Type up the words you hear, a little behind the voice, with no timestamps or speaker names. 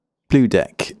Blue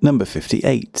Deck number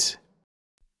 58.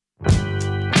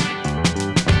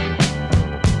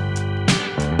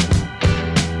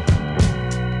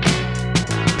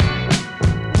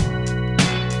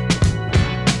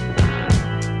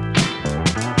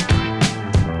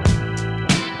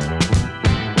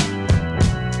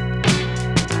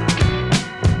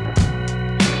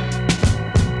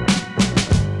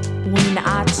 When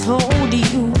I told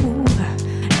you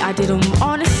I didn't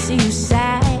want to see you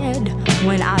sad,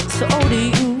 when I told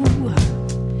you,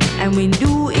 and we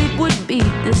knew it would be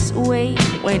this way,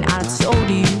 when I told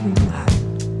you,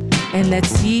 and that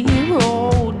tear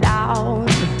rolled down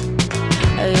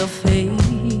your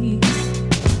face.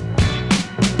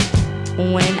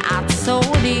 When I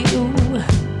told you,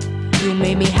 you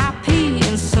made me happy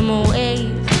in some way.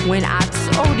 When I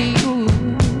told you,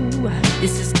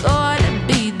 this is gonna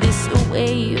be this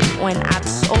way. When I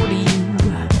told you,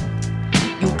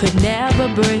 you could never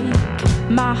break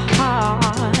my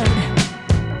heart.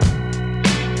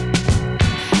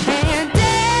 And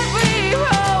every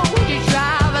road you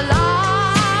travel,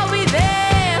 I'll be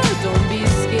there. Don't be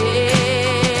scared.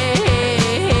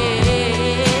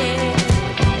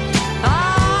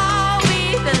 I'll be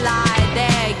the light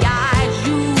that guides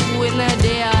you in the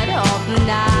dead of the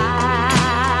night.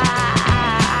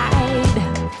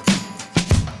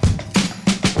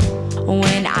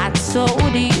 When I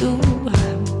told you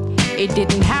it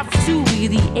didn't have to be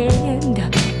the end,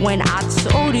 when I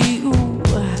told you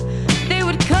they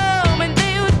would come and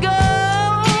they would go,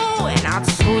 and I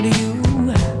told you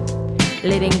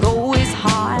letting go is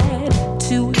hard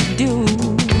to do.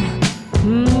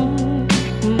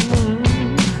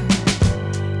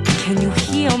 Can you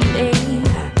hear me?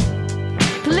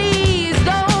 Please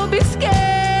don't be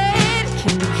scared.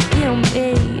 Can you hear me?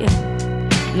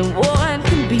 No one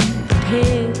can be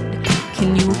prepared. Can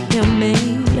you hear me?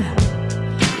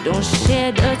 Don't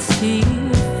shed a tear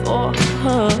for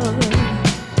her.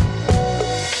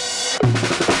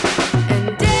 And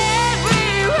every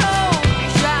road you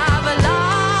travel,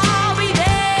 I'll be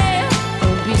there.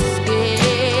 Don't be scared.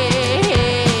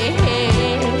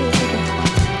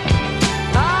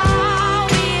 I'll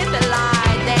be the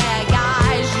light that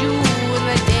guides you in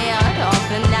the dead of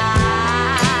the night.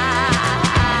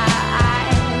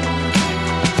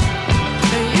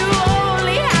 You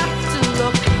only have to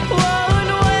look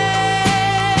one way.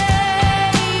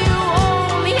 You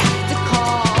only have to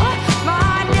call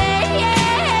my name,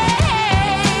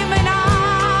 and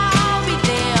I'll be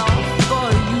there for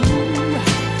you.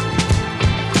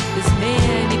 There's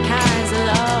many kinds of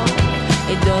love.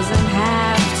 It doesn't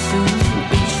have to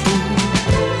be true.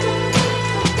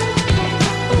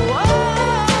 Whoa,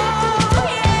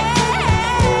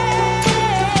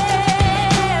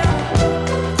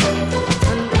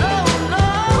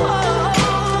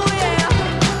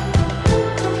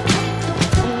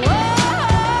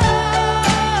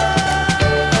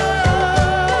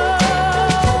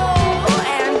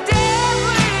 and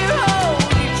every road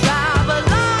you travel,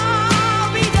 I'll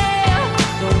be there.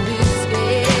 Don't be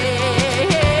scared.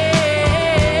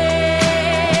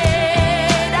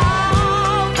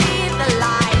 I'll be the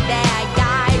light that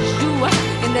guides you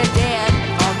in the dead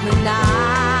of the night.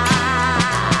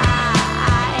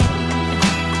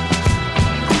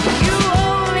 You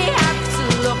only have to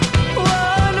look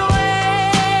one way.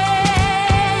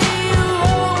 You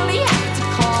only have to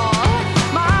call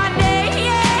my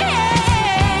name,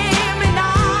 and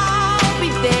I'll be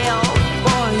there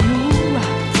for you.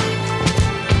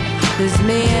 There's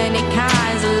many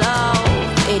kinds of love.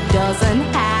 It doesn't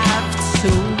have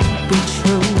to be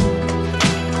true.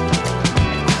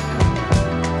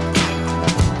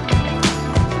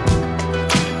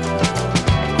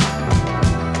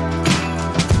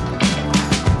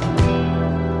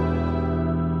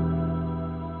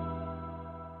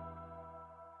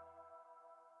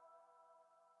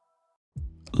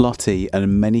 Lottie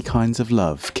and Many Kinds of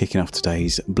Love kicking off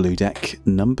today's Blue Deck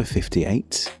number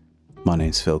 58. My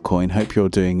name's Phil Coyne. Hope you're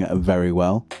doing very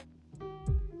well.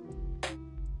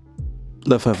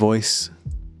 Love her voice.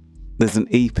 There's an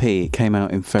EP, it came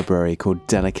out in February, called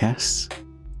Delicace.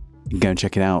 You can go and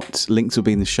check it out. Links will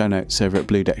be in the show notes over at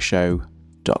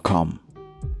bluedeckshow.com.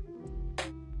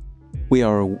 We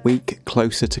are a week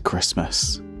closer to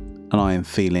Christmas, and I am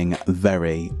feeling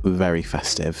very, very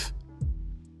festive.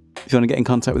 If you want to get in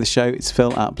contact with the show, it's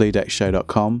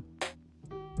phil@bluedeckshow.com,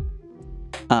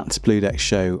 at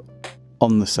bluedeckshow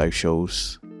on the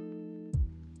socials,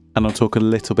 and I'll talk a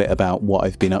little bit about what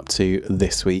I've been up to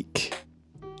this week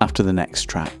after the next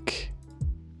track.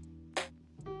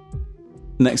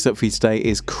 Next up for you today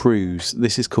is CRUZ.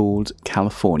 This is called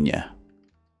California.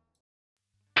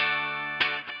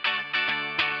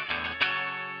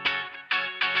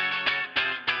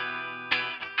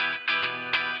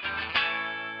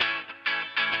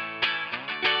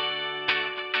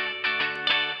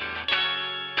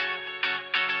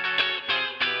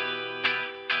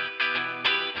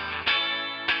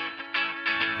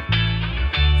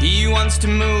 He wants to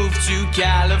move to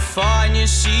California,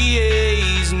 see,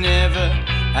 he's never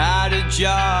had a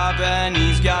job and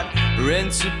he's got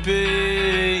rent to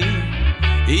pay.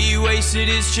 He wasted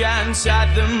his chance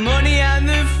at the money and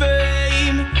the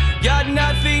fame. Got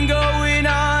nothing going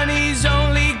on, he's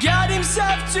only got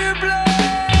himself to blame.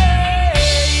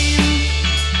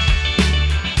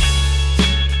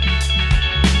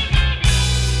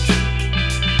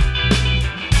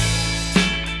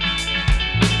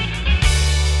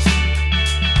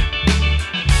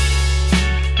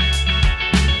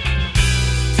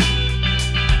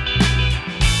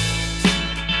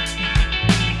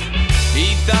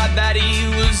 That he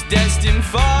was destined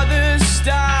for the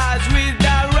stars with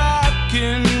that rock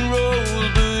and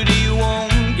roll, but he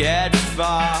won't get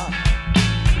far.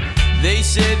 They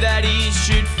said that he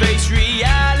should face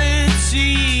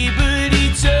reality, but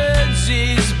he turns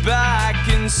his back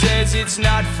and says it's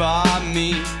not for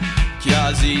me,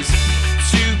 'cause he's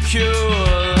too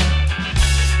cool.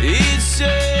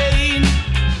 Insane,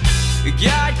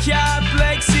 got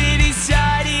complexity,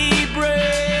 tidy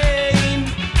brain.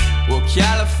 Well,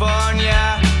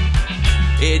 California,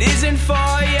 it isn't for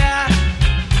ya.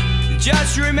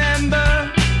 Just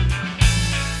remember,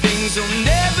 things will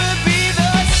never be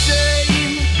the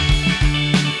same.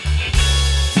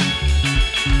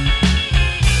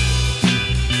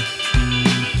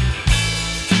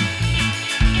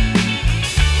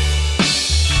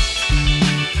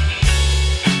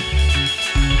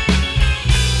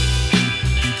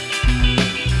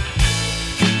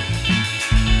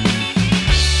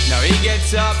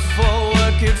 Gets up for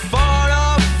work at 4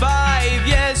 or 5.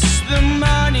 Yes, the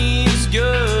money's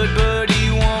good, but he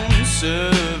won't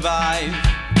survive.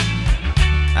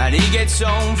 And he gets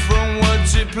home from work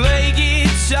to play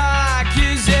guitar,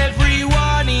 'cause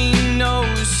everyone he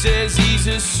knows says he's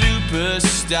a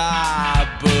superstar,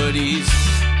 but he's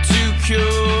too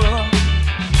cool.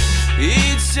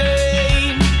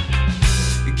 Insane,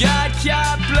 got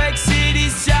complexity,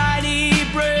 tiny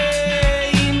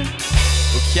brain.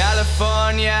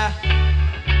 California,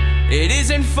 it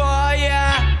isn't for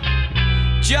ya.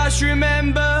 Just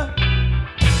remember,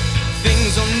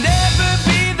 things will never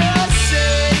be the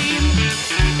same.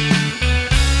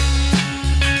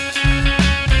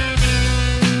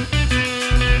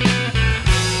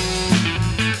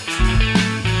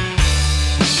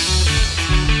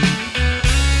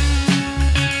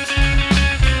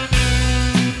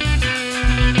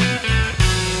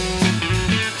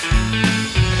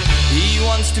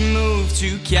 To move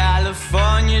to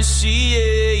California, see,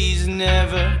 he's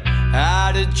never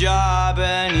had a job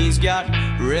and he's got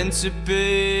rent to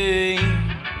pay.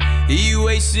 He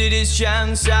wasted his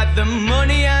chance at the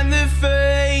money and the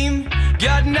fame.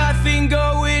 Got nothing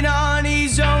going on,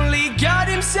 he's only got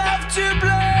himself to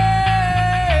blame.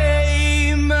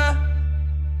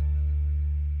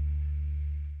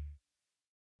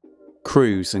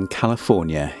 CRUZ and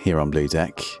California here on Blue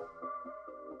Deck.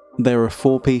 They're a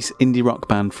 4-piece indie rock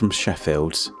band from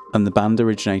Sheffield, and the band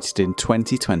originated in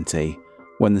 2020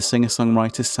 when the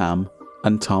singer-songwriter Sam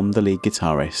and Tom, the lead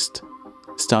guitarist,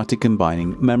 started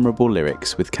combining memorable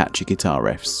lyrics with catchy guitar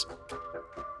riffs.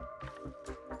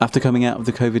 After coming out of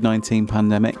the COVID-19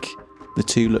 pandemic, the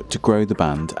two looked to grow the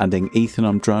band, adding Ethan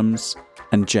on drums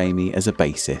and Jamie as a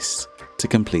bassist to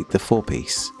complete the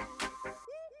 4-piece.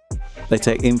 They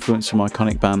take influence from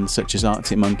iconic bands such as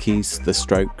Arctic Monkeys, The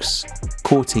Strokes,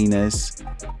 Cortinas,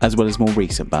 as well as more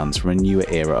recent bands from a newer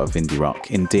era of indie rock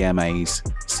in DMA's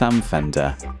Sam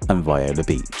Fender and Viola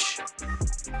Beach.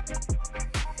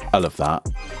 I love that.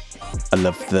 I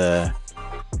love the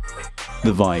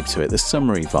vibe to it, the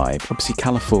summery vibe. Obviously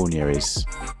California is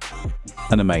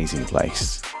an amazing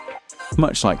place,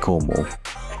 much like Cornwall.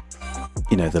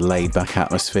 You know, the laid back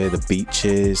atmosphere, the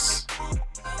beaches.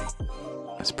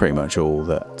 That's pretty much all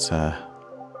that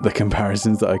the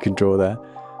comparisons that I can draw there.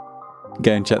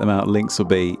 Go and check them out. Links will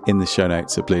be in the show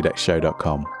notes at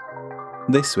bluedeckshow.com.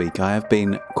 This week I have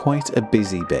been quite a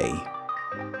busy bee.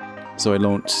 So I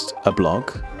launched a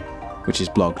blog, which is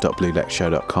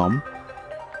blog.bluedeckshow.com.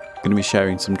 I'm going to be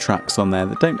sharing some tracks on there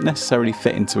that don't necessarily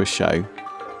fit into a show,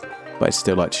 but I'd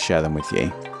still like to share them with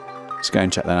you. Just go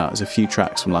and check that out. There's a few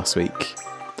tracks from last week.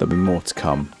 There'll be more to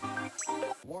come.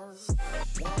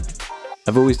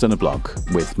 I've always done a blog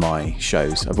with my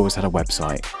shows. I've always had a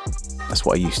website. That's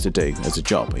what I used to do as a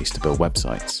job. I used to build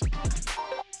websites.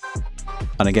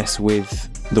 And I guess with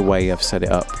the way I've set it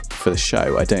up for the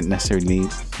show, I don't necessarily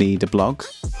need a blog.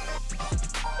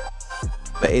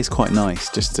 But it is quite nice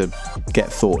just to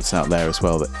get thoughts out there as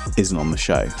well that isn't on the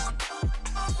show.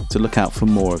 So look out for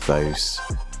more of those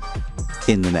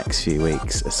in the next few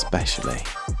weeks, especially.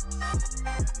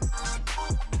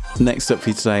 Next up for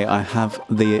you today, I have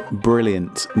the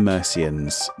brilliant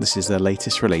Mercians. This is their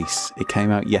latest release. It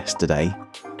came out yesterday.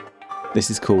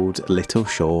 This is called Little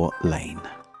Shore Lane.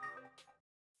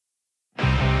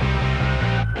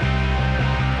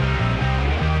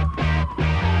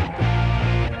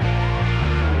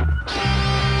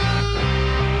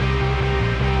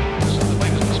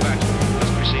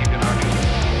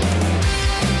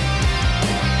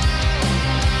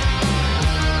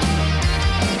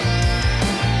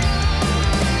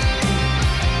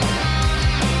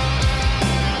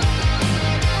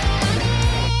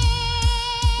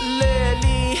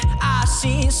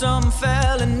 Some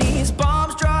felonies,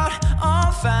 bombs dropped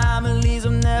on families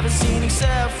I've never seen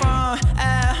except from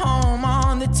at home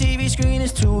on the TV screen.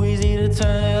 It's too easy to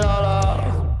turn it all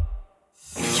off.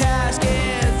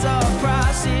 Cascades of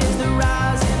prices, the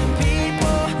rising in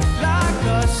people like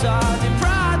us are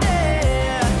deprived.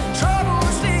 Trouble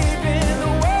sleeping, the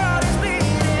world is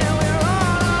bleeding. We're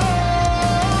all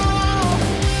alone.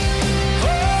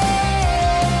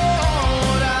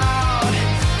 Hold out,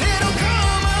 it'll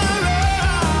come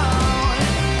around.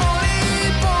 Only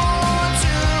born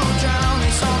to drown.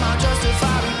 They somehow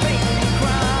justify repaying the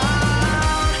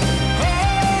crown.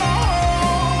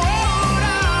 Hold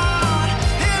out,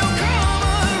 it'll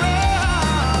come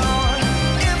around.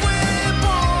 If we're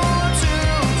born to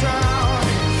drown,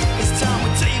 it's time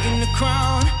we're taking the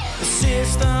crown. The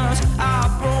systems are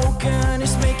broken.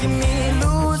 It's making me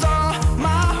lose all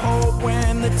my hope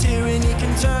when the tyranny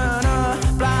can turn a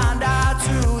blind eye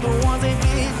to the ones they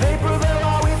beat. They prevail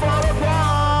while we fall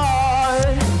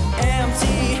apart.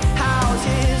 Empty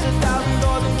houses, 1,000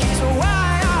 doors and keys. So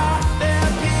why are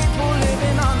there people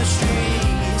living on the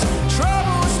streets?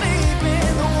 Trouble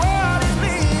sleeping, the world is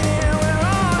bleeding. We're on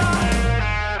our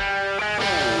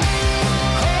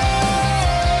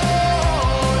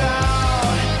hold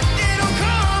out, it'll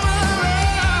come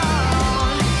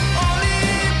around.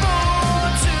 Only born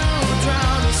to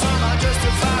drown. They somehow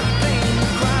justify repaying the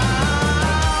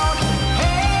crown.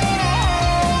 Hold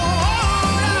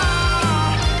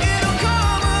out, it'll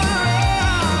come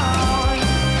around.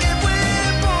 If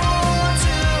we're born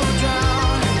to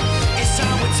drown, it's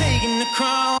time we're taking the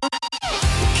crown.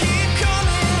 Keep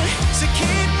coming, so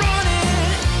keep running.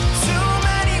 Too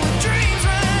many with dreams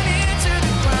running to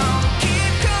the ground.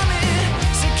 Keep coming,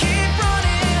 so keep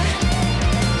running.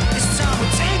 It's time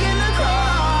we're taking the crown.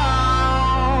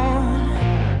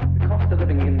 The cost of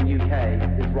living in the UK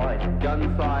is rising.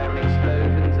 Gunfire and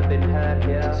explosions have been heard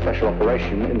here. Special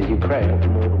operation in the Ukraine.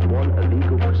 More than one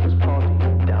illegal Christmas party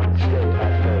down still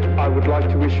at home. I would like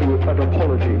to issue an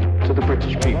apology to the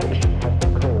British people.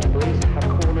 Police have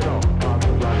cordoned off part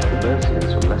of London. The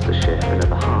Mercians from Leicestershire have been at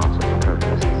the heart of the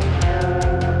protests.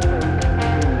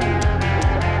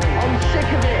 I'm sick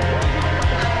of it.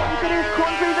 Look at this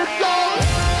country that's gone.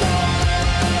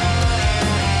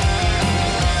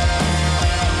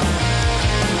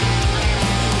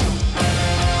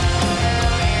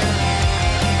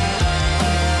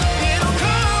 It'll come around. It'll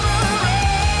come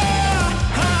around.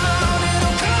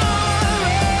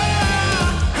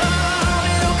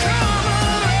 It'll come around.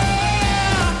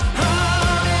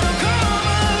 It'll come around.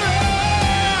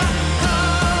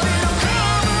 It'll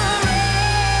come around.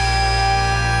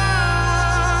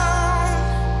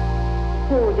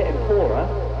 Poor are getting poorer,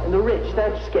 and the rich, they're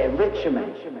just getting richer, mate.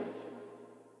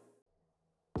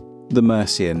 The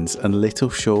Mercians and Little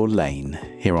Shore Lane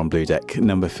here on Blue Deck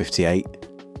number 58.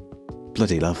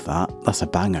 Bloody love that. That's a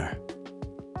banger.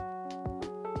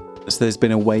 So there's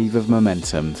been a wave of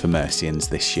momentum for Mercians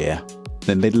this year.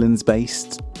 They're Midlands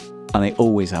based and they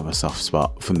always have a soft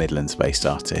spot for Midlands based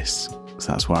artists.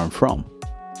 So that's where I'm from.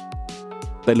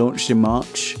 They launched in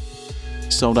March,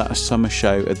 sold out a summer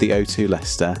show at the O2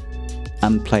 Leicester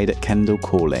and played at Kendal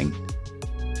Calling.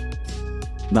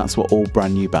 That's what all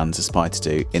brand new bands aspire to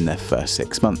do in their first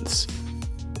 6 months.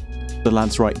 The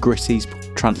lads write gritty,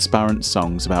 transparent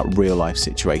songs about real life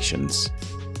situations.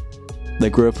 They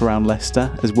grew up around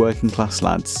Leicester as working class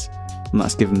lads, and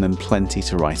that's given them plenty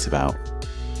to write about.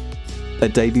 Their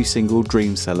debut single,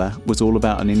 Dream Seller, was all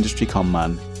about an industry con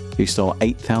man who stole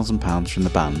 £8,000 from the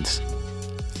band.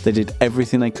 They did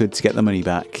everything they could to get the money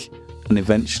back, and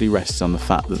eventually rested on the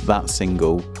fact that that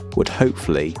single would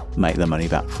hopefully make the money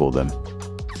back for them.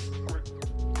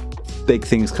 Big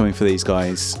things coming for these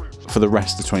guys for the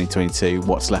rest of 2022,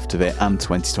 what's left of it, and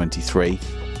 2023.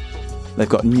 They've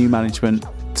got new management,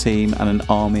 team and an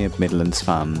army of Midlands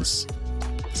fans.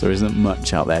 So there isn't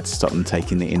much out there to stop them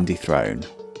taking the indie throne.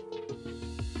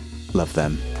 Love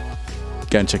them.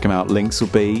 Go and check them out. Links will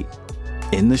be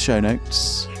in the show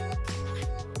notes.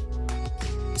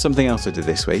 Something else I did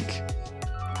this week.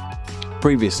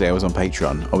 previously I was on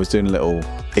Patreon. I was doing a little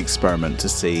experiment to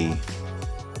see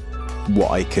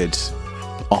what I could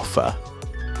offer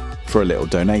for a little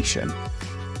donation.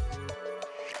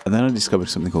 And then I discovered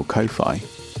something called Ko-Fi,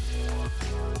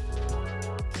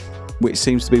 which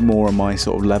seems to be more on my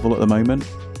sort of level at the moment.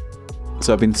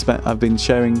 So I've been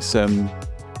sharing some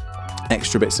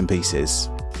extra bits and pieces,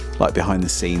 like behind the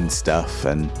scenes stuff,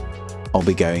 and I'll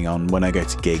be going on, when I go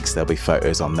to gigs, there'll be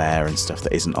photos on there and stuff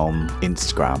that isn't on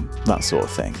Instagram, that sort of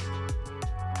thing.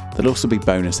 There'll also be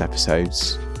bonus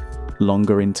episodes,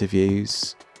 longer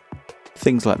interviews,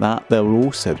 things like that. There will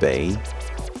also be,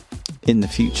 in the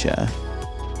future,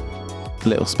 a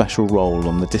little special role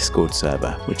on the Discord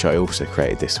server, which I also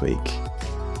created this week.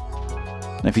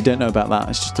 And if you don't know about that,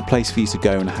 it's just a place for you to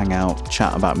go and hang out,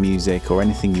 chat about music or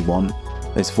anything you want.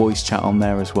 There's voice chat on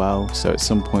there as well, so at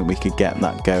some point we could get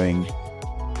that going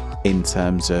in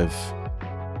terms of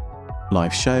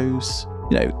live shows.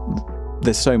 You know,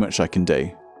 there's so much I can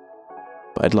do,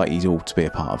 but I'd like you all to be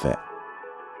a part of it.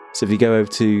 So if you go over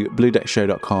to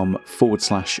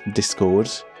bluedeckshow.com/Discord,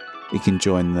 you can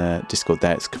join the Discord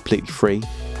there. It's completely free.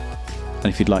 And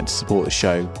if you'd like to support the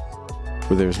show,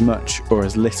 whether as much or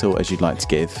as little as you'd like to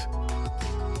give,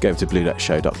 go over to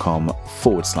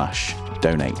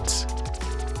bluedeckshow.com/donate.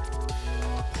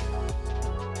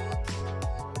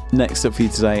 Next up for you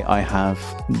today, I have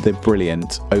the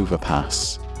brilliant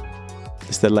Overpass.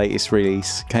 It's the latest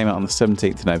release, came out on the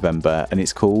 17th of November, and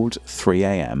it's called 3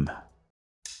 AM.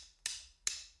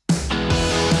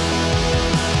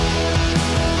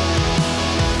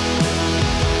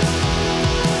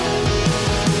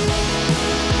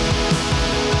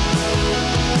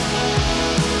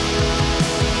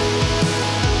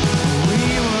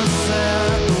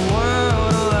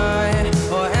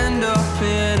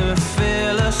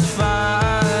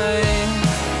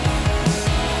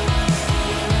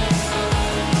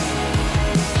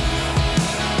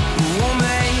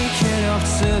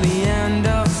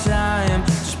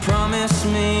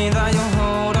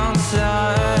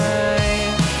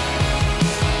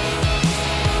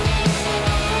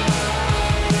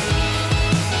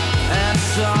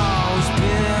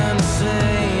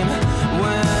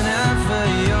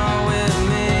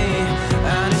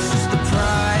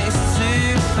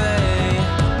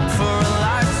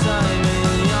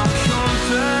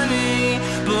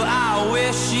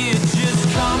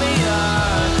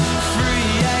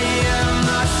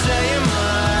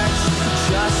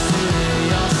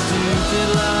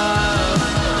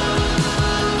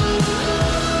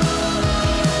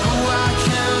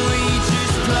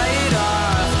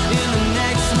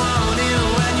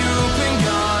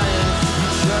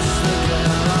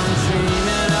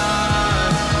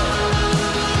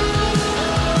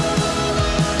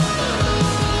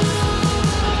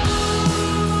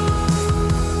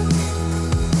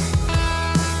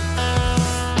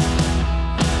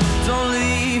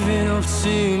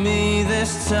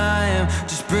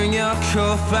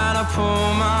 Cup and I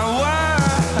pour my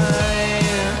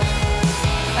wine,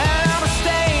 and I'm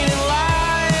staying in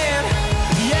line.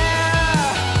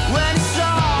 Yeah, when it's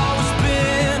always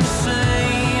been the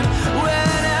same.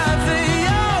 Whenever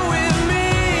you're with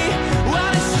me,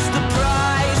 well, it's just the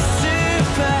price to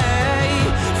pay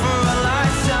for a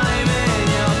lifetime in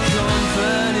your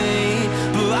company.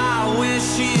 But I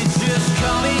wish you'd just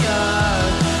call me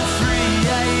up. 3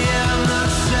 AM,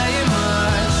 not saying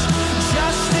much,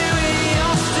 just doing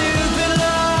your stupid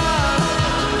love.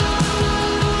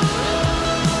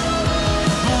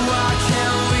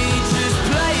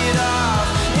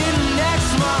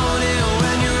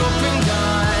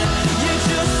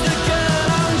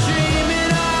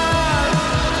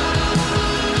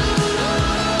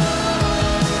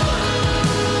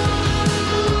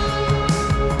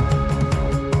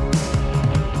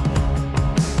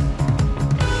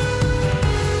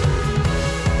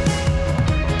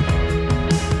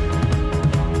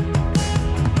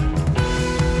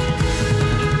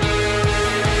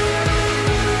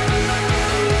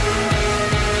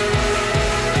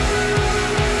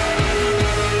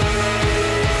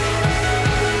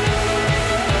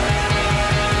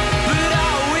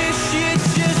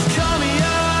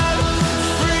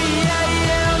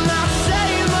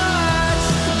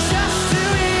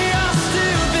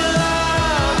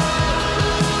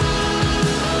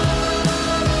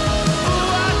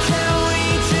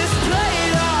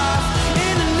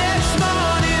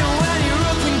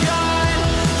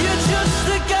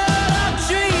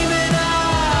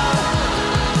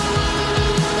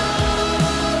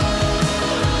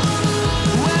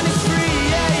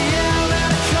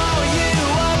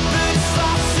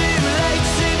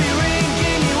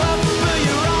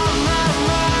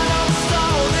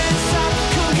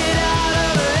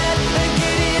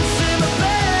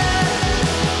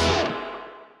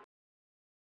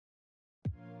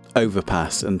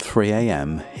 Overpass and 3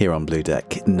 AM here on Blue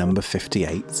Deck number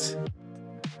 58.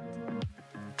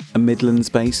 A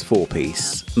Midlands-based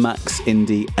four-piece, Max,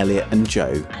 Indy, Elliot and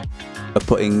Joe are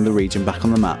putting the region back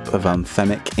on the map of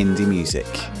anthemic indie music.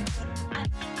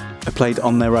 They played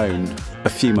On Their Own a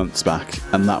few months back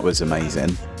and that was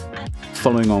amazing.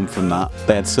 Following on from that,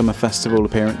 they had summer festival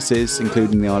appearances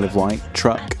including the Isle of Wight,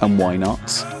 Truck and Why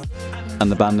Not,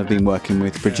 and the band have been working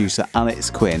with producer Alex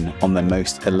Quinn on their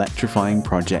most electrifying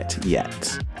project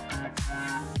yet.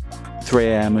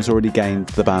 3am has already gained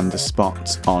the band a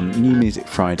spot on New Music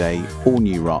Friday, All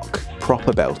New Rock,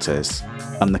 Proper Belters,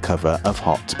 and the cover of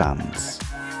Hot Bands.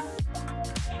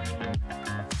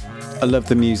 I love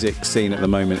the music scene at the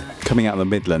moment, coming out of the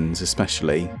Midlands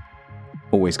especially.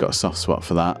 Always got a soft spot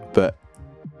for that, but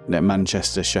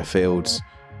Manchester, Sheffield,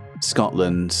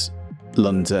 Scotland,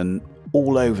 London,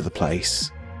 all over the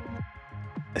place.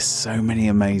 There's so many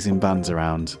amazing bands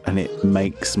around and it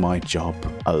makes my job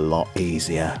a lot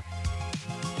easier.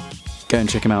 Go and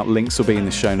check them out. Links will be in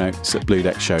the show notes at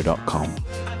bluedeckshow.com.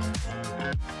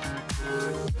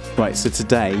 Right, so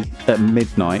today at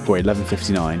midnight or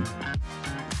 11:59,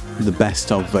 the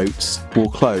best of votes will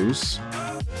close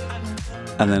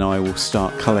and then I will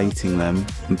start collating them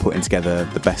and putting together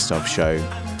the best of show,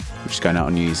 which is going out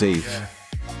on New Year's Eve.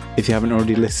 If you haven't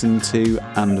already listened to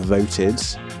and voted,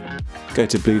 go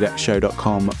to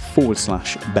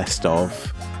bluedeckshow.com/best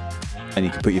of and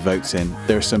you can put your votes in.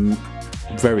 There are some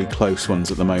very close ones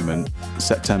at the moment,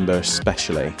 September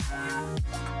especially.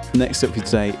 Next up for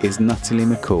today is Natalie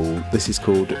McCool. This is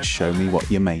called Show Me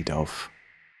What You're Made Of.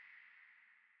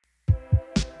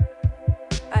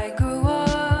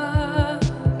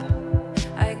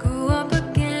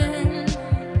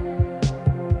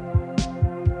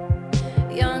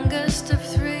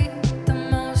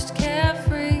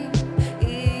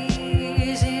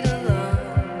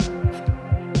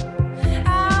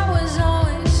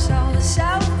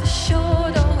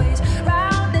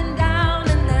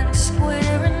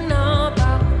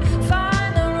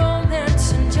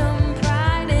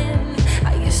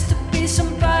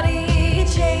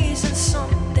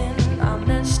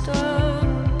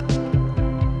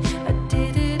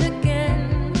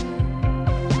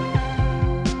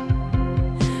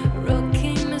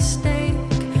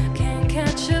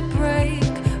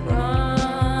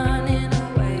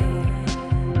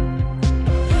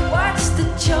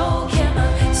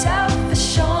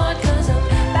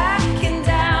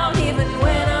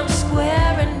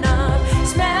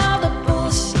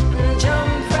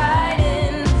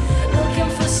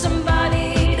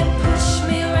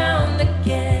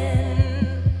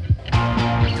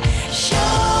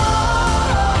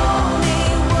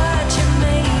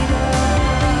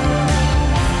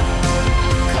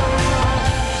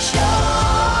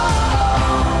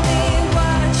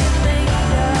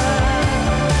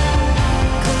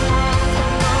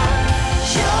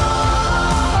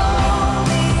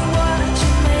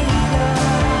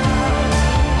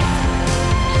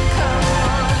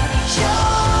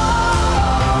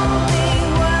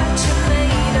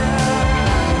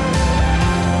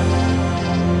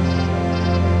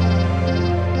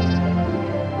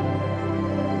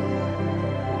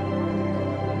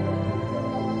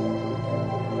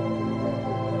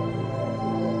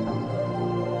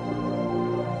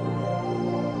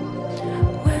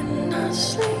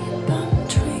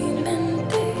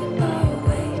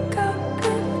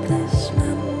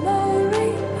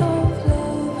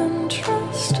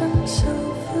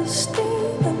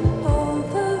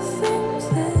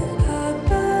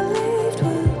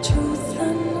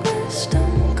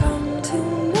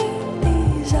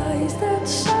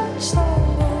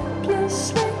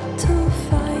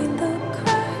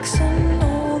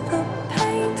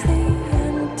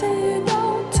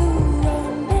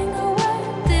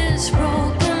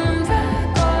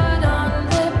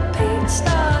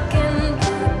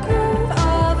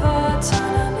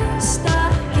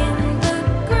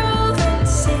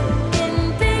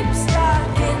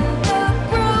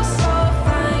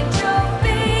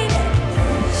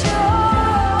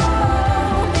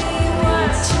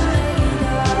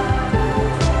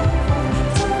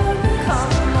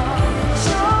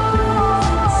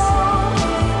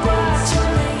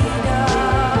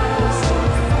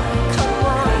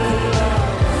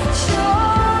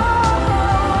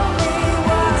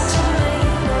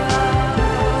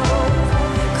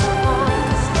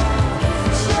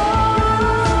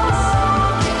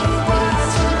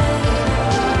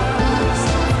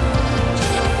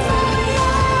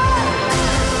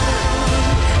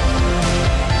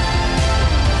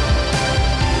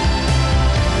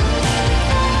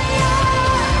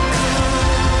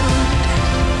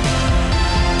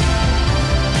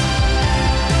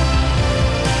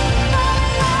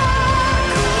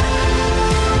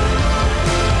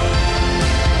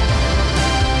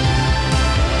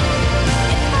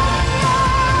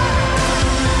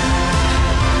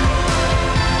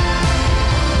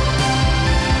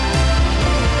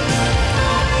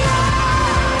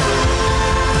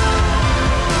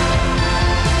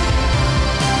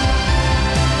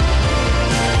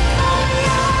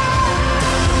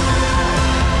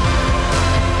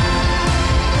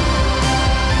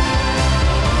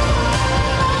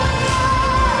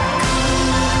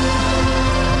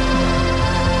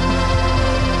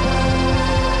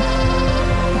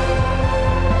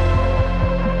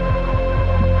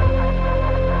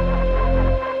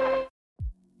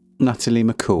 Natalie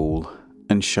McCool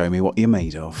and Show Me What You're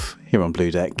Made Of, here on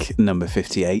Blue Deck number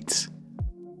 58.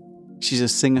 She's a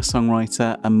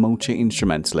singer-songwriter and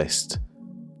multi-instrumentalist,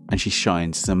 and she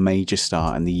shines as a major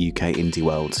star in the UK indie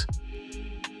world.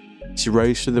 She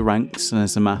rose through the ranks and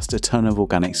has amassed a ton of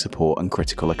organic support and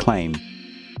critical acclaim.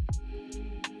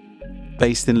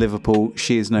 Based in Liverpool,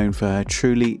 she is known for her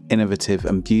truly innovative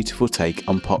and beautiful take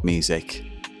on pop music,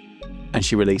 and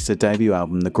she released her debut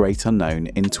album The Great Unknown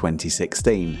in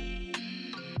 2016.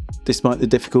 Despite the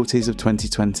difficulties of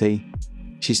 2020,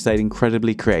 she stayed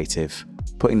incredibly creative,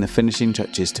 putting the finishing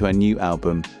touches to her new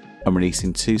album and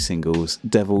releasing 2 singles,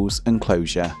 Devils and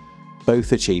Closure,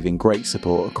 both achieving great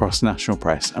support across national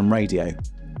press and radio.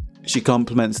 She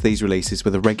complements these releases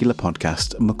with a regular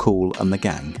podcast, McCool and the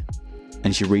Gang,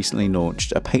 and she recently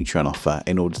launched a Patreon offer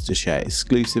in order to share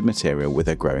exclusive material with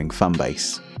her growing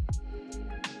fanbase.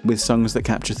 With songs that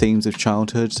capture themes of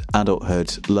childhood,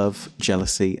 adulthood, love,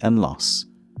 jealousy and loss,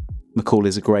 McCool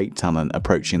is a great talent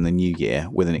approaching the new year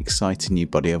with an exciting new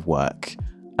body of work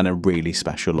and a really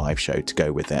special live show to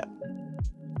go with it.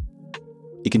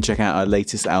 You can check out her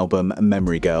latest album,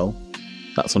 Memory Girl.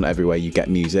 That's on everywhere you get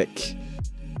music.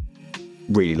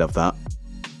 Really love that.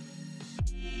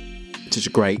 Such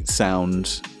a great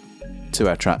sound to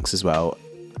her tracks as well.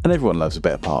 And everyone loves a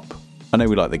bit of pop. I know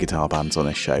we like the guitar bands on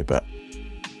this show, but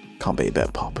can't beat a bit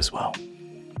of pop as well.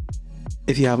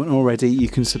 If you haven't already, you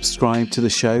can subscribe to the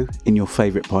show in your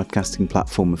favourite podcasting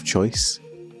platform of choice.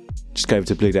 Just go over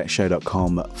to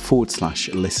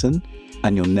bluedeckshow.com/listen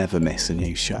and you'll never miss a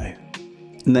new show.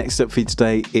 Next up for you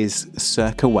today is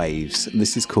Circa Waves.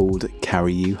 This is called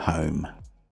Carry You Home.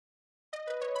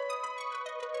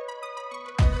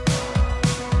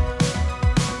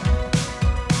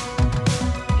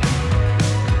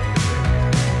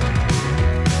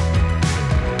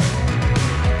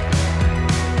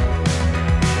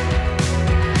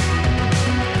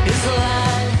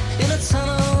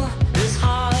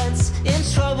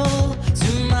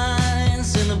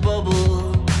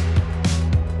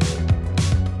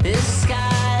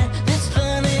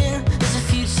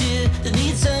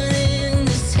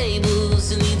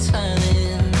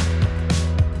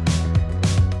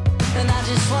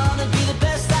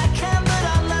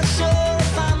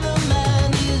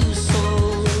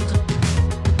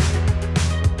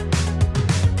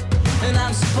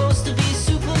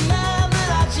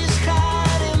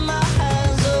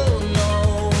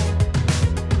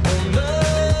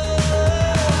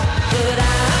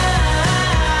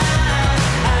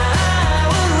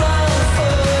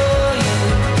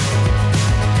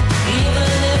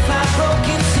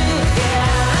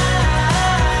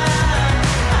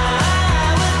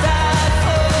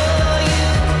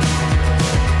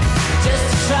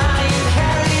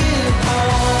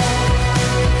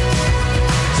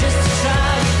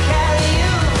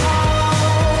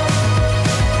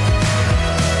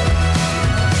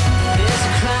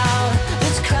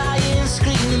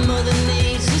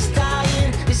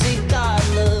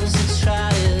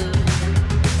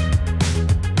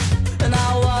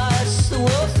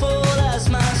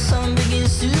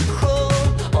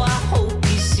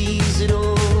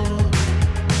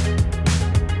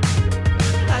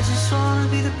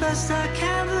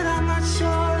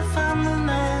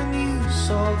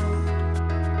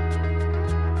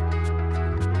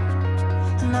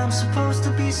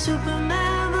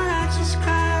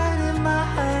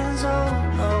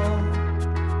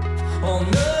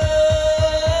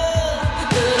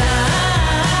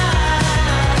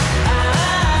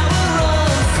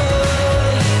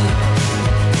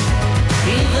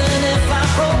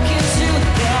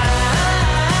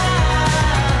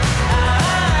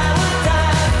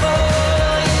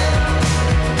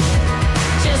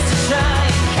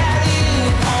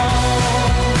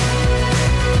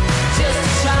 Just to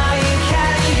try and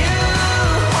carry you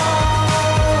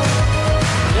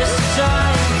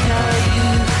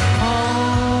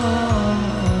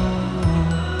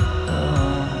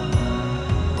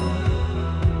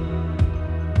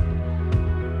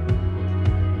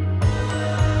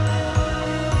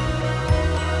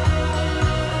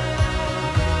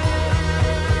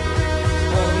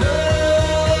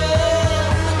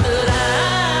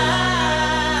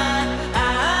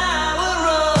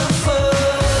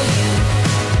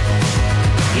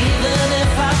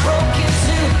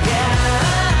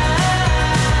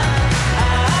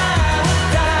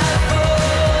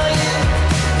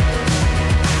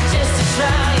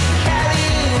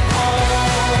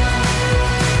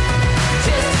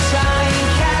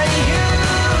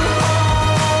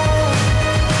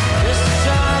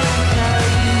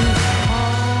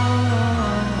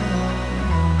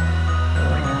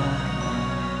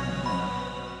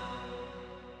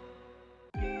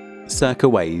Circa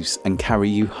waves and carry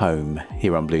you home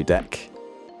here on Blue Deck.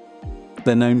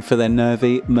 They're known for their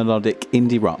nervy, melodic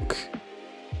indie rock,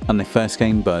 and they first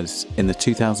gained buzz in the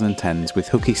 2010s with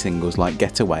hooky singles like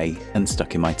Get Away and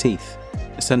Stuck in My Teeth.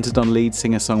 Centred on lead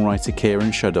singer-songwriter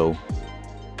Kieran Shuddle,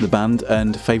 the band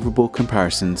earned favourable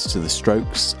comparisons to the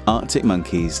Strokes, Arctic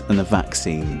Monkeys and the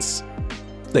Vaccines.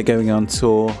 They're going on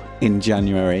tour in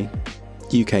January,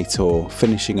 UK tour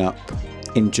finishing up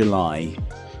in July,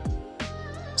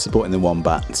 supporting the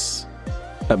Wombats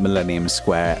at Millennium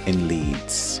Square in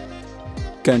Leeds.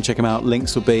 Go and check them out,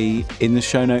 links will be in the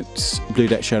show notes,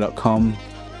 bluedeckshow.com.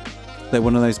 They're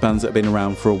one of those bands that have been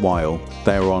around for a while.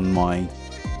 They're on my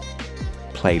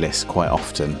playlist quite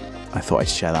often. I thought I'd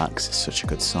share that because it's such a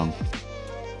good song.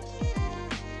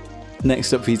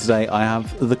 Next up for you today, I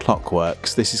have the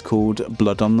Clockworks. This is called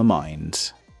Blood on the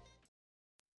Mind.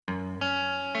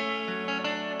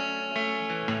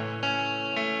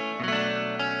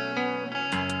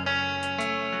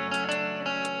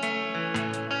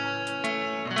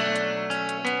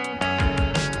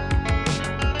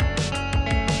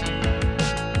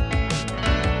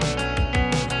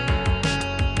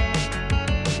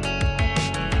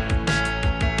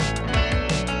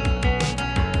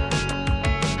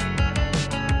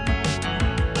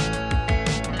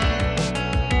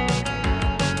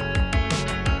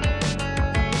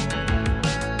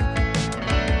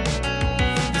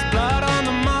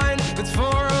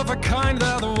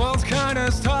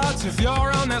 If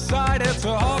you're on their side, it's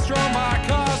a horse drawn by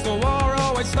cars. The war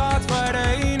always starts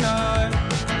Friday night.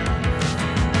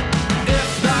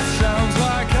 If that sounds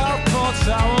like I've poured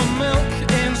sour milk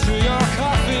into your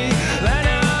coffee, then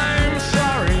I'm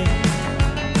sorry.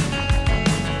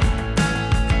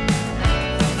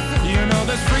 You know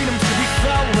there's freedom to be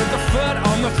felt with the foot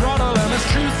on the throttle, and there's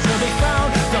truth to be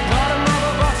found at the bottom of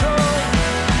a bottle.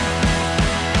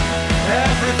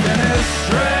 Everything is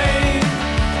strange.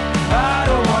 I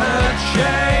don't wanna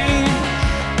change.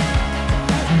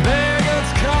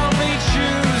 Beggars can't be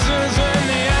choosers in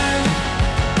the end.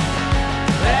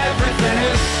 Everything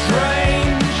is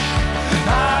strange.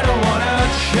 I don't wanna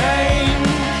change.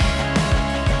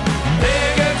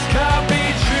 Beggars can't be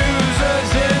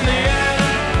choosers in the end.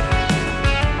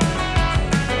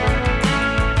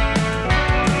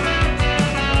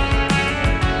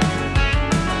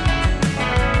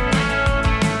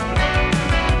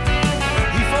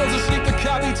 He falls asleep, the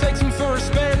cabbie takes him for a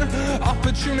spin.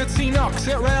 Opportunity knocks,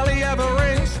 it rarely ever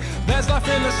rings. There's life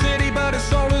in the city, but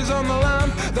it's always on the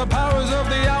lam. The powers of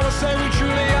the hour say we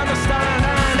truly understand.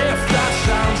 And if that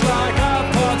sounds like I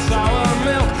poured sour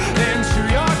milk into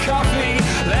your coffee,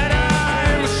 then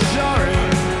I'm sorry.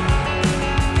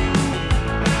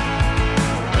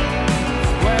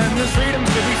 When there's freedom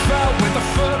to be felt with the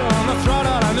foot on the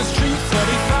throttle, and there's truth to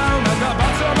be found at the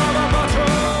bottom of a bottle.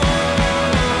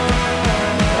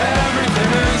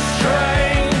 Everything is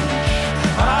strange.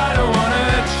 I don't wanna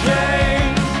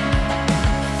change.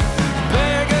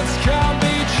 Beggars can't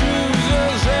be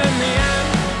choosers in the end.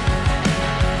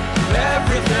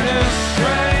 Everything is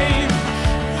strange.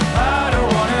 I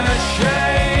don't wanna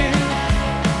change.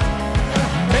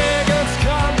 Beggars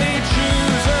can't be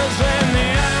choosers in the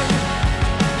end.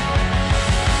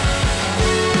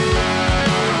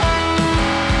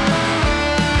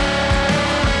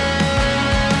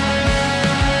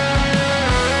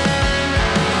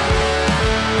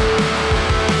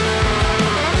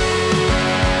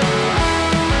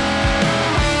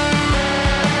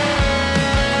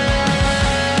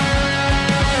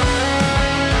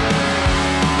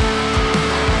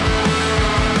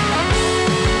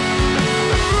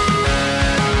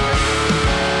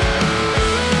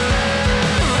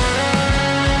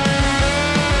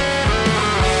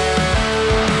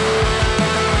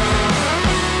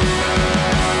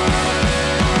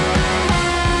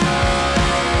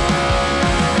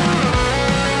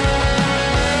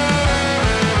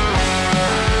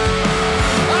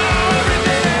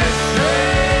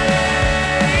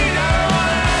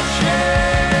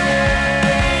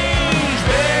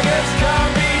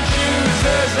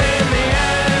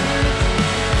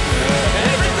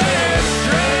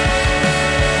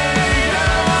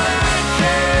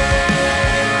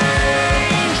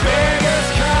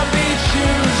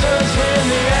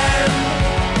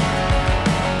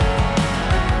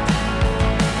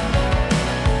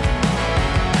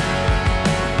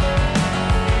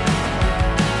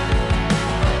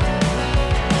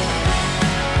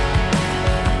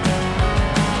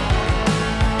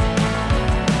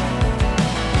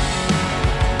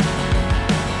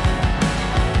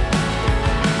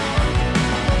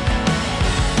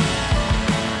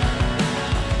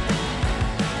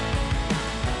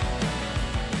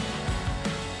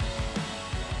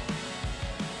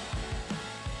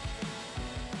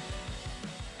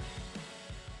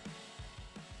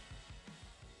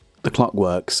 The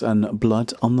Clockworks and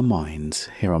Blood on the Mind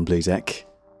here on Blue Deck.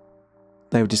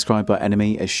 They were described by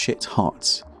Enemy as shit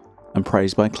hot and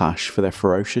praised by Clash for their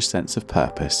ferocious sense of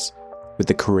purpose with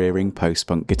the careering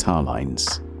post-punk guitar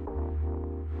lines.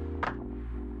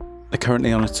 They're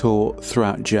currently on a tour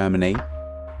throughout Germany, so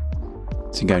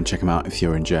you can go and check them out if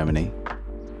you're in Germany.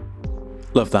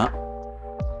 Love that.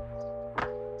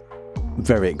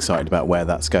 Very excited about where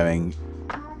that's going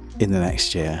in the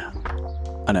next year.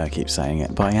 I know I keep saying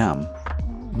it, but I am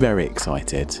very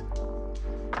excited.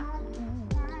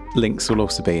 Links will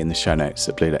also be in the show notes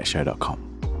at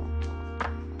bluedeckshow.com.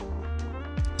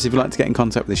 So if you'd like to get in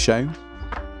contact with the show,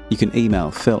 you can email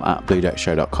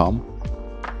phil@bluedeckshow.com,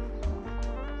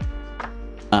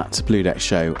 at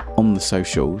bluedeckshow on the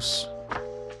socials.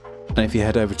 And if you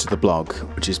head over to the blog,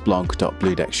 which is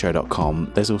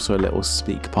blog.bluedeckshow.com, there's also a little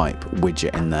SpeakPipe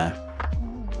widget in there.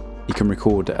 You can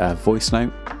record a voice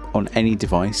note on any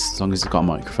device, as long as it's got a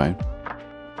microphone,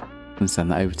 and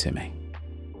send that over to me.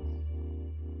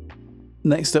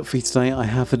 Next up for you today, I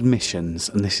have Admissions,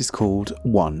 and this is called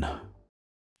One.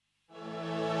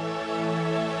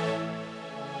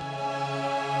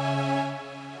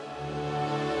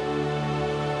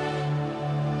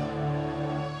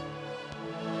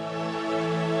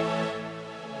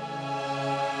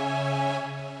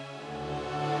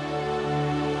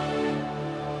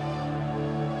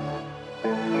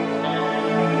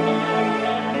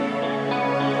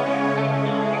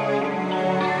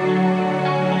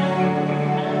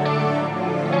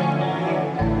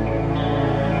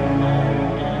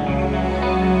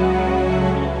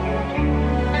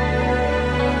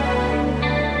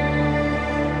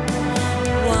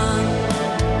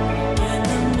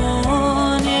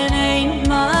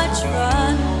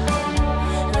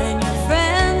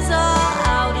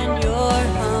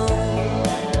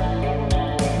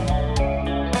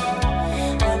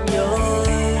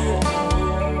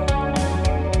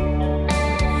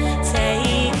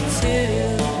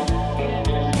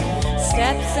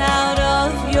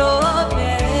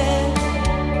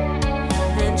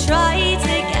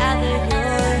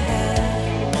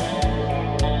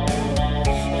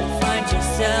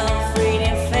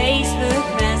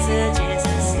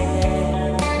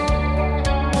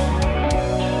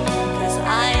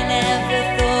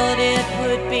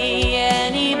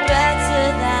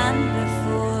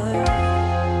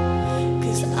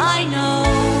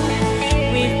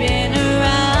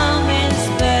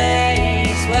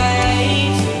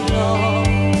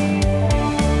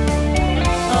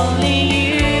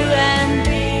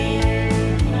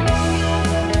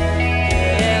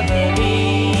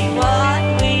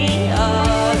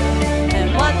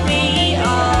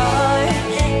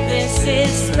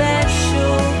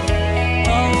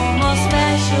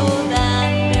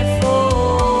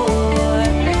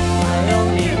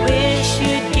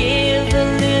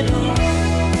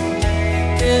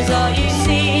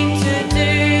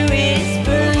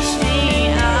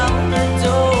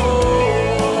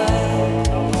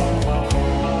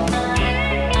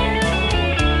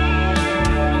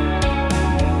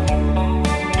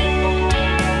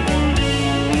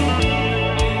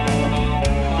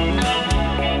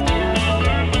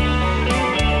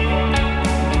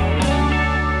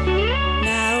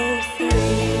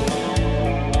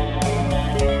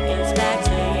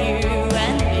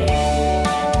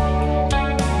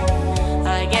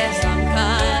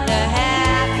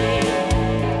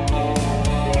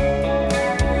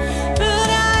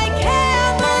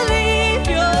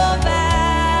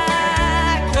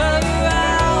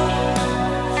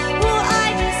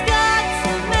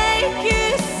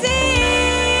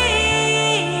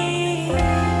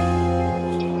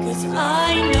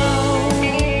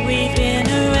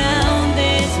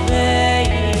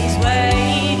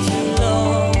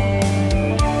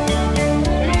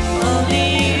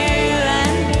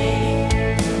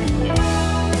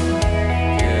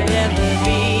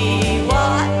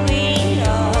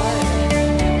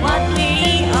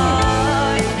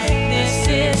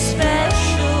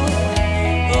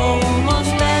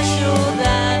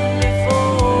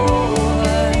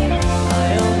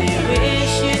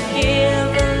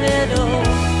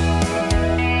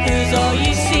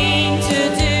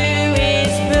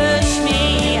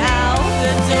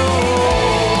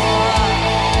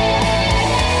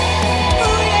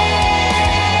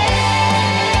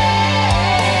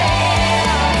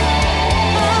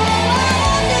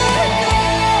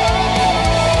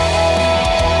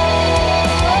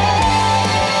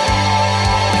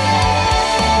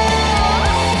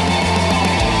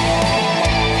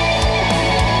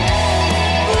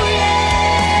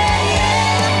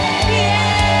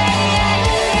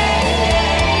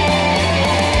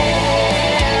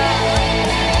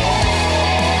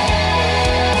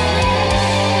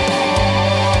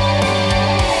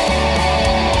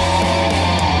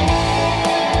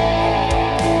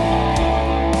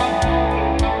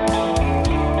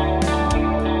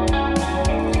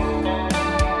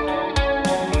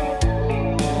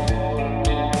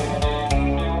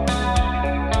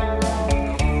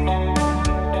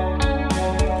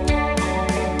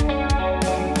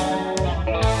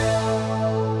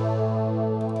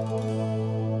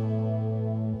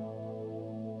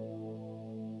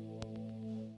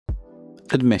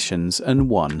 Admissions and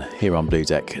 1 here on Blue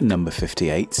Deck number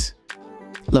 58.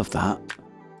 Love that.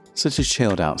 Such a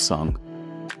chilled out song.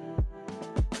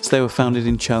 So they were founded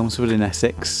in Chelmsford in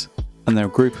Essex, and they're a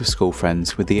group of school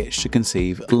friends with the itch to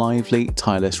conceive lively,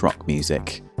 tireless rock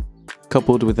music.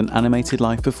 Coupled with an animated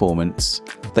live performance,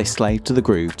 they slave to the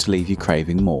groove to leave you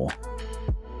craving more.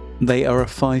 They are a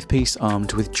 5-piece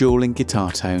armed with dueling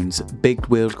guitar tones, big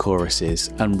wheeled choruses,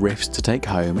 and riffs to take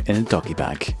home in a doggy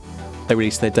bag. They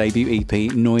released their debut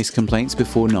EP Noise Complaints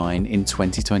Before 9 in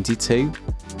 2022,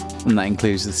 and that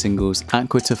includes the singles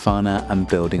Aqua Tofana and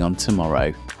Building on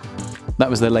Tomorrow. That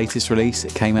was their latest release.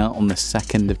 It came out on the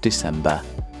 2nd of December.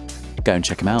 Go and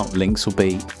check them out. Links will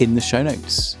be in the show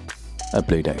notes at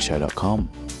bluedeckshow.com.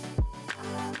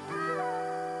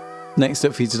 Next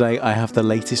up for you today, I have the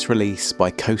latest release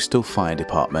by Coastal Fire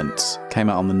Department. Came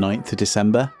out on the 9th of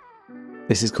December.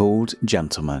 This is called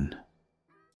Gentleman.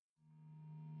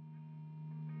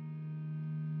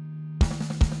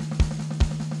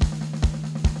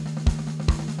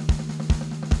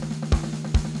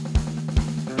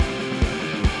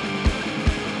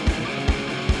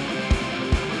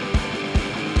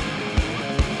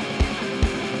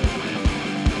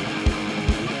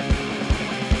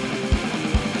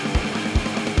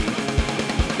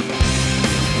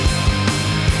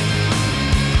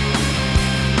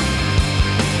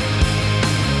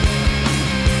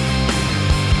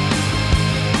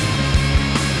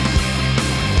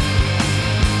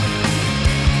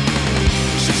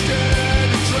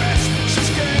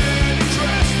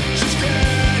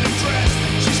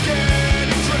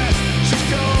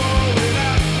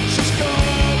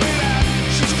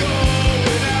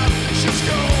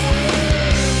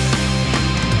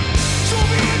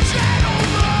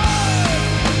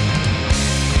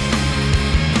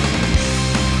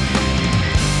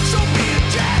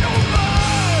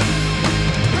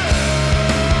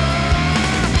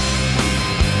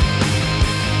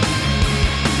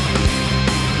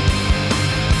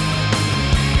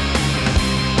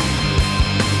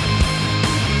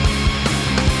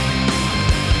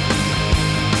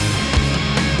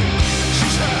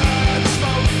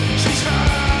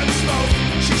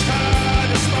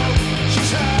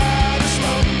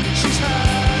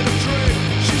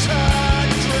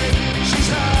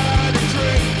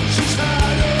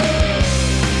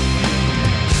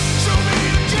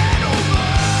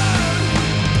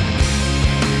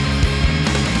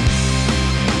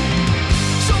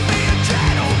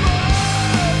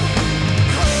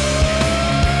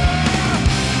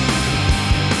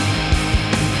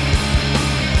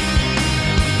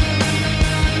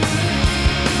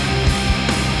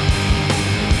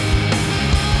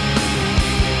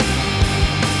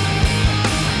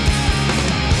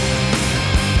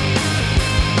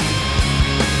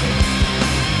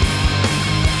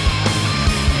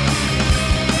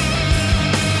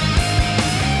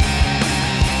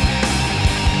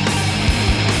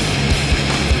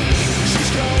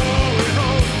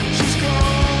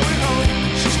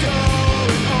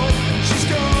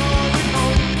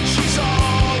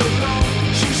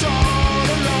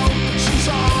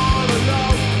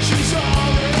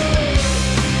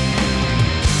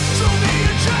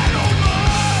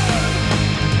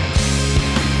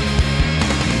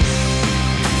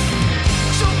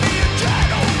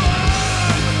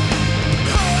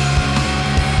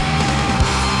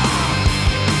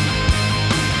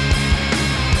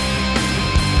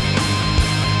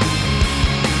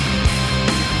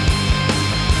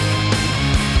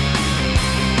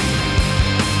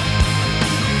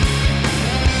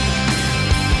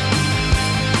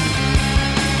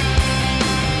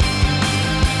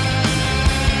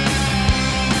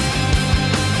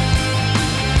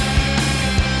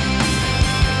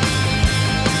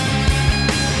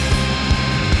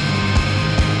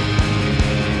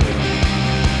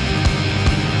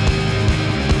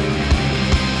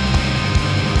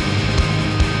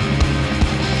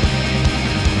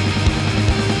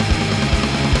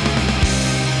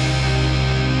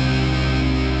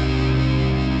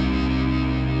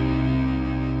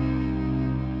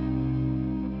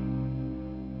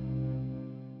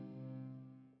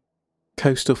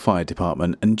 Coastal Fire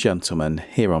Department and Gentleman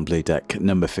here on Blue Deck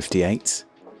number 58.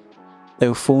 They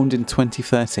were formed in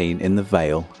 2013 in the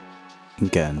Vale in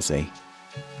Guernsey,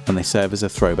 and they serve as a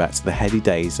throwback to the heady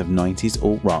days of 90s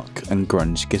alt-rock and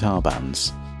grunge guitar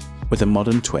bands, with a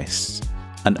modern twist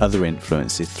and other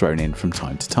influences thrown in from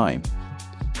time to time.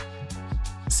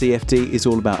 CFD is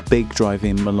all about big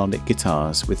driving melodic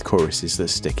guitars with choruses that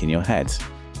stick in your head.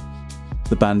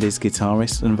 The band is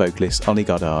guitarist and vocalist Ollie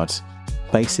Goddard,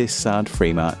 bassist Sad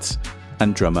Freemat,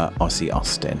 and drummer Ozzy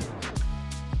Austin.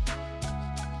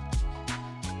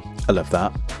 I love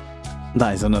that.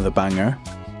 That is another banger.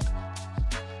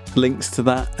 Links to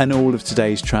that and all of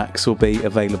today's tracks will be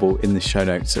available in the show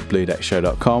notes at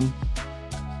bluedeckshow.com.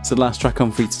 So the last track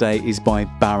on for you today is by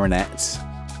Baronette.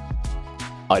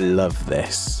 I love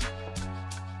this.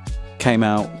 Came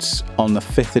out on the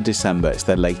 5th of December. It's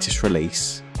their latest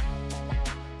release.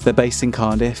 They're based in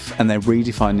Cardiff and they're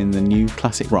redefining the new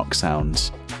classic rock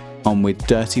sound on with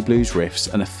dirty blues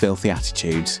riffs and a filthy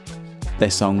attitude. Their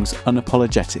songs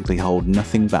unapologetically hold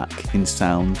nothing back in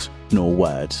sound nor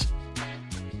word.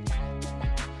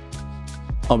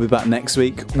 I'll be back next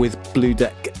week with Blue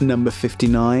Deck number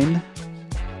 59.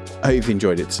 I hope you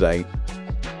enjoyed it today.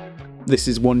 This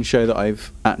is one show that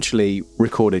I've actually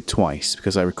recorded twice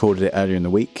because I recorded it earlier in the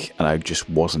week and I just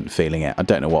wasn't feeling it. I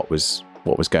don't know what was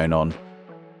going on,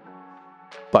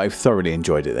 but I've thoroughly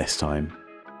enjoyed it this time.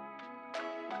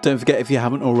 Don't forget, if you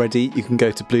haven't already, you can go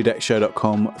to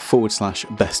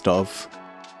bluedeckshow.com/best of.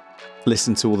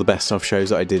 Listen to all the best of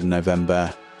shows that I did in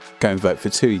November. Go and vote for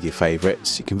 2 of your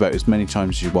favourites. You can vote as many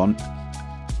times as you want.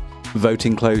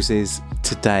 Voting closes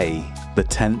today, the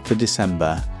 10th of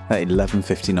December at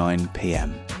 11:59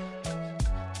 p.m.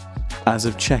 As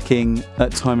of checking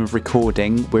at time of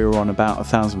recording, we're on about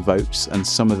 1,000 votes and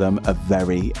some of them are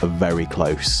very, very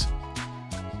close.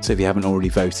 So if you haven't already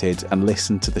voted and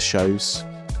listened to the shows,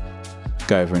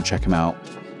 go over and check them out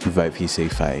and vote for your 2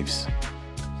 faves.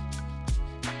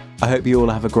 I hope you all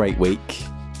have a great week.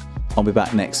 I'll be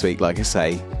back next week, like I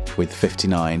say, with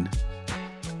 59.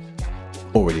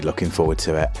 Already looking forward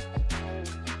to it.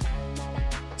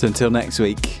 So until next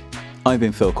week, I've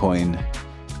been Phil Coyne.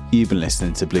 You've been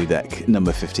listening to Blue Deck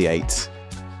number 58.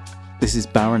 This is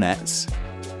Baronette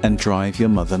and Drive Your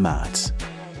Mother Mad.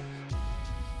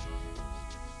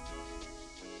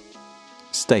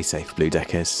 Stay safe, Blue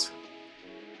Deckers.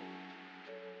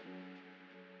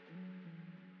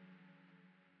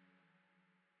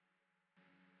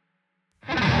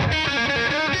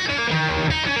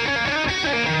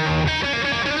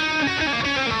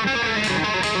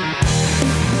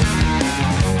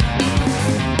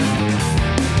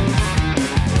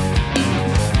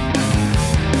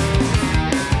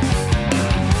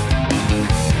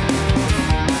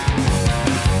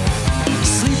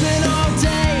 Sleeping all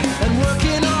day and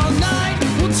working all night.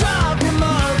 We'll try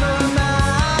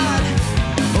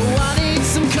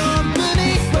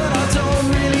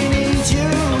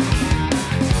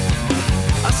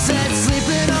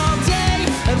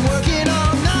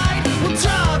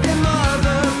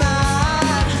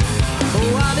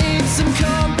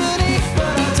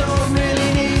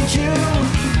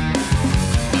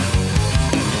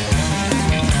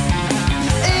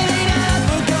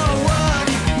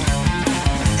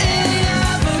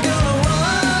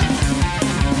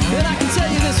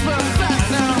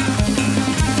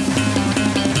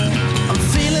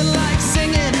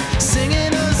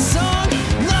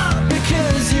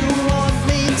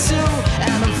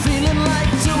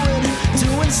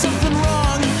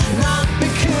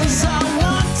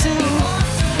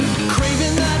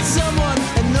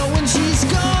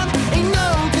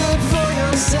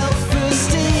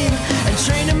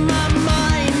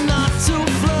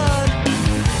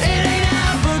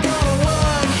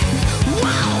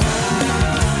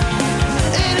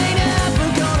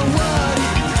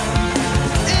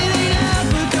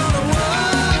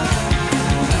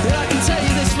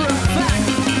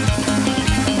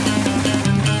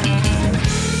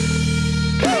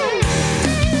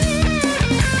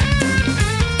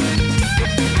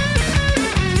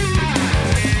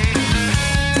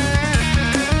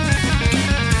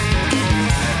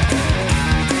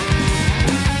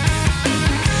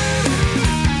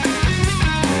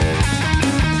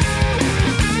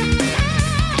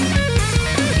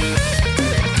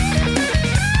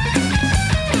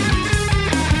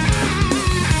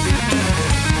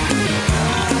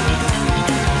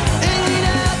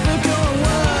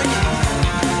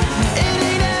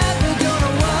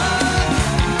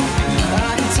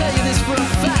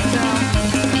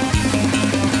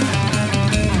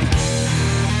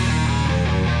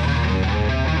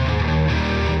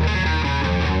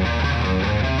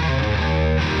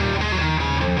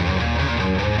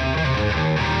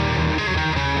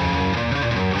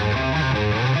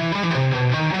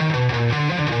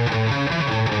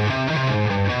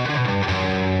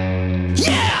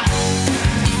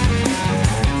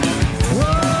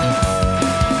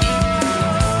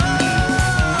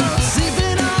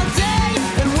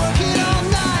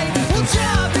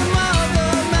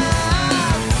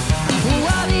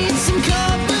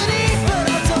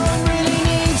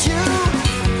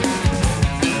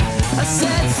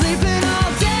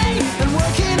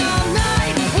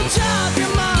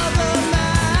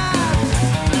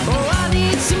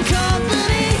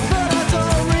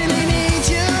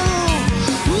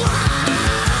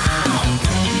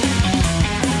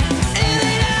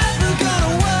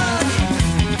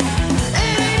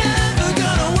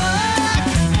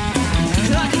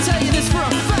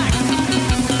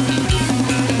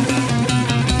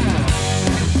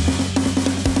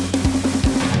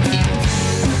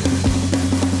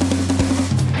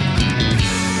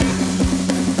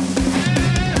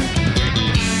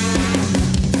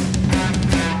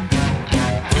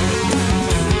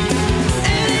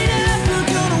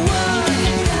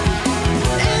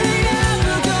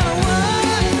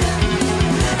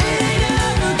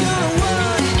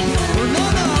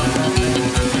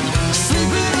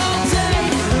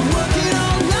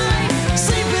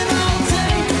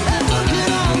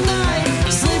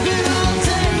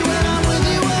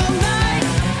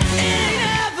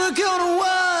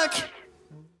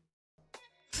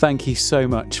Thank you so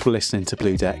much for listening to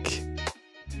Blue Deck.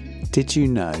 Did you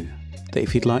know that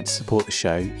if you'd like to support the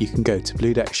show, you can go to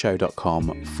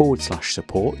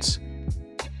bluedeckshow.com/support.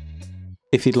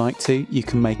 If you'd like to, you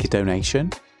can make a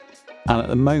donation. And at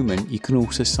the moment, you can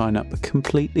also sign up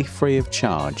completely free of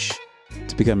charge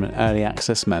to become an early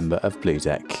access member of Blue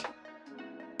Deck.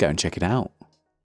 Go and check it out.